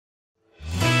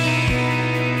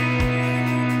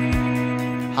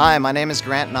Hi, my name is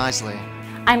Grant Nisley.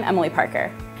 I'm Emily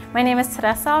Parker. My name is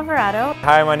Teresa Alvarado.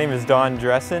 Hi, my name is Don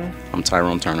Dressen. I'm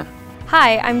Tyrone Turner.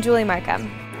 Hi, I'm Julie Markham.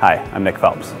 Hi, I'm Nick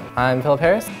Phelps. I'm Philip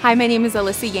Harris. Hi, my name is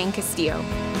Alyssa Yang Castillo.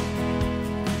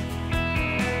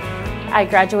 I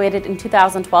graduated in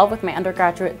 2012 with my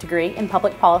undergraduate degree in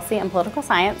public policy and political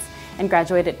science and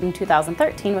graduated in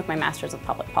 2013 with my master's of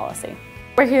public policy.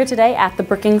 We're here today at the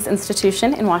Brookings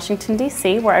Institution in Washington,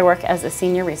 D.C., where I work as a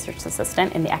senior research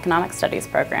assistant in the Economic Studies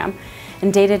program.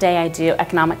 And day to day I do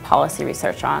economic policy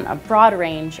research on a broad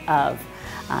range of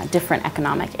different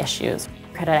economic issues.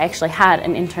 I actually had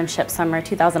an internship summer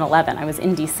 2011. I was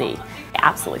in DC. I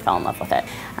absolutely fell in love with it.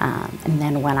 And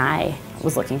then when I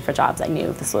was looking for jobs, I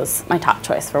knew this was my top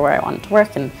choice for where I wanted to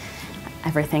work, and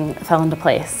everything fell into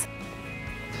place.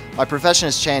 My profession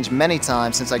has changed many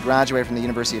times since I graduated from the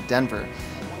University of Denver,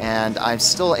 and I'm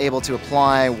still able to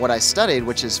apply what I studied,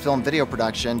 which is film video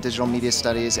production, digital media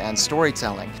studies, and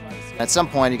storytelling. At some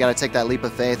point, you got to take that leap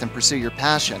of faith and pursue your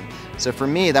passion. So for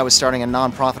me, that was starting a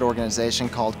nonprofit organization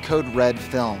called Code Red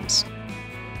Films.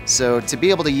 So to be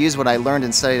able to use what I learned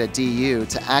and studied at DU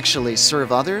to actually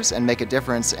serve others and make a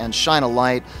difference and shine a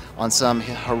light on some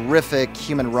horrific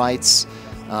human rights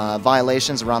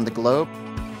violations around the globe,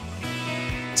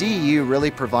 DU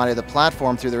really provided the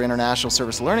platform through their International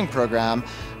Service Learning Program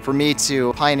for me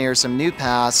to pioneer some new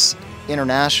paths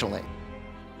internationally.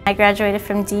 I graduated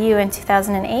from DU in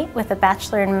 2008 with a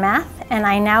Bachelor in Math, and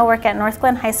I now work at North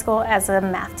Glen High School as a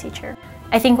math teacher.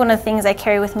 I think one of the things I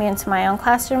carry with me into my own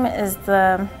classroom is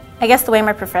the way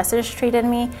my professors treated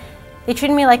me. They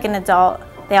treated me like an adult.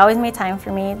 They always made time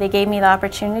for me. They gave me the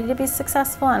opportunity to be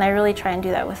successful, and I really try and do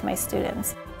that with my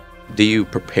students. DU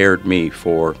prepared me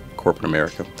for corporate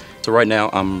America. So right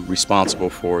now I'm responsible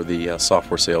for the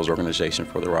software sales organization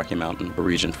for the Rocky Mountain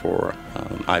region for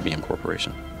IBM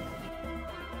Corporation.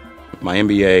 My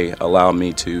MBA allowed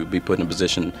me to be put in a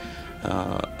position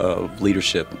of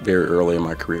leadership very early in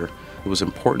my career. It was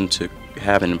important to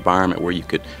have an environment where you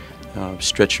could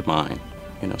stretch your mind,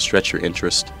 stretch your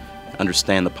interest,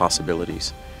 understand the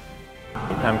possibilities.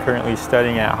 I'm currently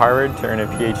studying at Harvard to earn a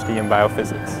PhD in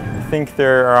biophysics. I think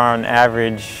there are on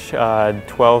average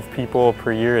 12 people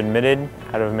per year admitted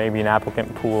out of maybe an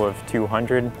applicant pool of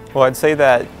 200. Well, I'd say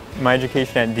that my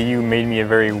education at DU made me a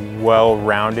very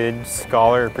well-rounded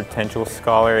scholar, potential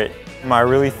scholar. I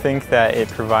really think that it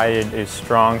provided a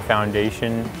strong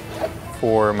foundation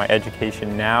for my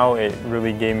education now. It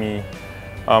really gave me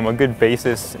a good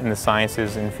basis in the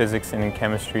sciences, in physics and in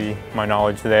chemistry, my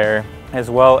knowledge there, as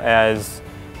well as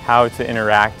how to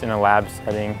interact in a lab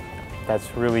setting. That's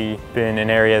really been an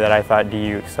area that I thought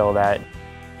DU excelled at.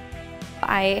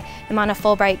 I am on a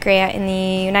Fulbright grant in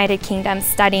the United Kingdom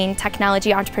studying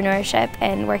technology entrepreneurship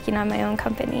and working on my own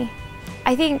company.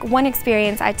 I think one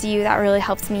experience at DU that really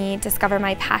helped me discover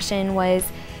my passion was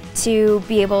to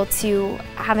be able to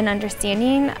have an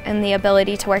understanding and the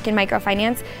ability to work in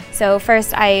microfinance. So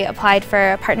first I applied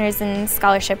for a Partners in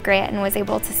Scholarship grant and was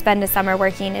able to spend a summer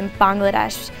working in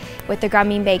Bangladesh with the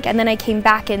Grameen Bank. And then I came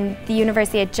back and the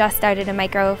university had just started a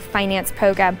microfinance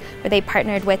program where they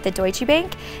partnered with the Deutsche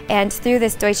Bank. And through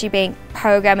this Deutsche Bank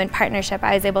program and partnership,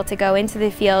 I was able to go into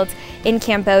the field in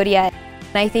Cambodia.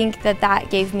 And I think that that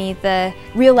gave me the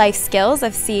real life skills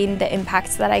of seeing the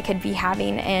impacts that I could be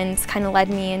having and kind of led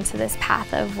me into this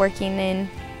path of working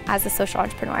as a social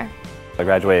entrepreneur. I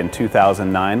graduated in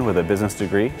 2009 with a business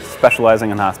degree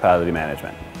specializing in hospitality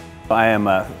management. I am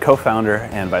a co-founder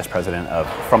and vice president of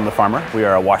From the Farmer. We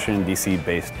are a Washington, D.C.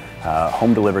 based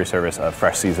home delivery service of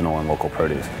fresh, seasonal, and local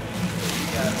produce.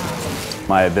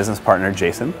 My business partner,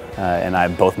 Jason, and I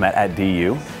both met at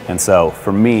DU. And so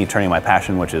for me, turning my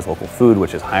passion, which is local food,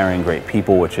 which is hiring great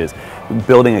people, which is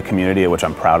building a community which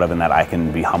I'm proud of and that I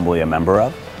can be humbly a member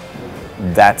of,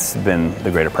 that's been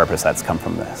the greater purpose that's come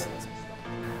from this.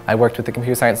 I worked with the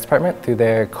computer science department through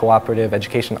their cooperative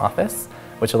education office,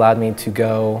 which allowed me to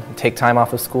go take time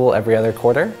off of school every other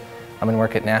quarter. I'm going to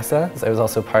work at NASA. I was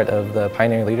also part of the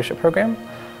Pioneer Leadership Program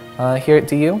here at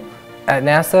DU. At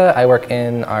NASA, I work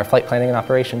in our flight planning and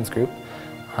operations group.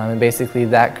 And basically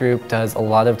that group does a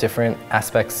lot of different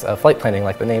aspects of flight planning,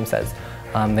 like the name says.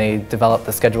 They develop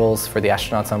the schedules for the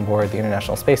astronauts on board the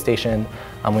International Space Station.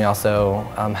 We also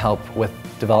help with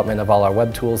development of all our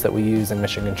web tools that we use in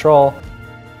mission control.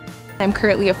 I'm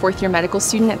currently a fourth-year medical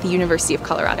student at the University of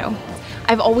Colorado.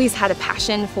 I've always had a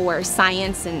passion for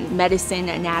science and medicine,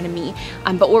 anatomy,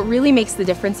 but what really makes the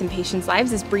difference in patients'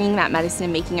 lives is bringing that medicine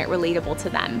and making it relatable to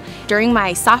them. During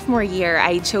my sophomore year,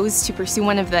 I chose to pursue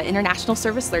one of the international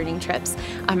service learning trips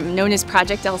known as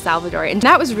Project El Salvador, and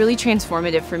that was really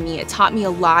transformative for me. It taught me a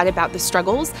lot about the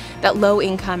struggles that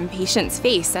low-income patients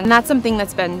face, and that's something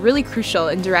that's been really crucial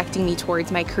in directing me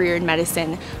towards my career in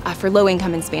medicine for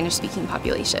low-income and Spanish-speaking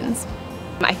populations.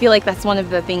 I feel like that's one of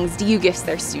the things DU gifts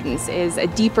their students is a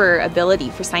deeper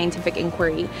ability for scientific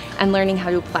inquiry and learning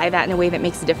how to apply that in a way that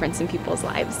makes a difference in people's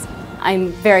lives. I'm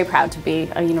very proud to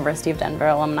be a University of Denver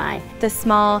alumni. The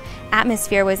small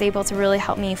atmosphere was able to really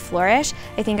help me flourish.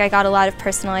 I think I got a lot of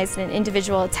personalized and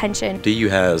individual attention. DU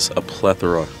has a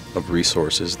plethora of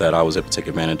resources that I was able to take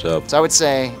advantage of. So I would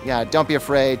say, yeah, don't be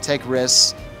afraid, take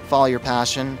risks, follow your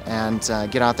passion, and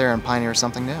get out there and pioneer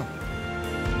something new.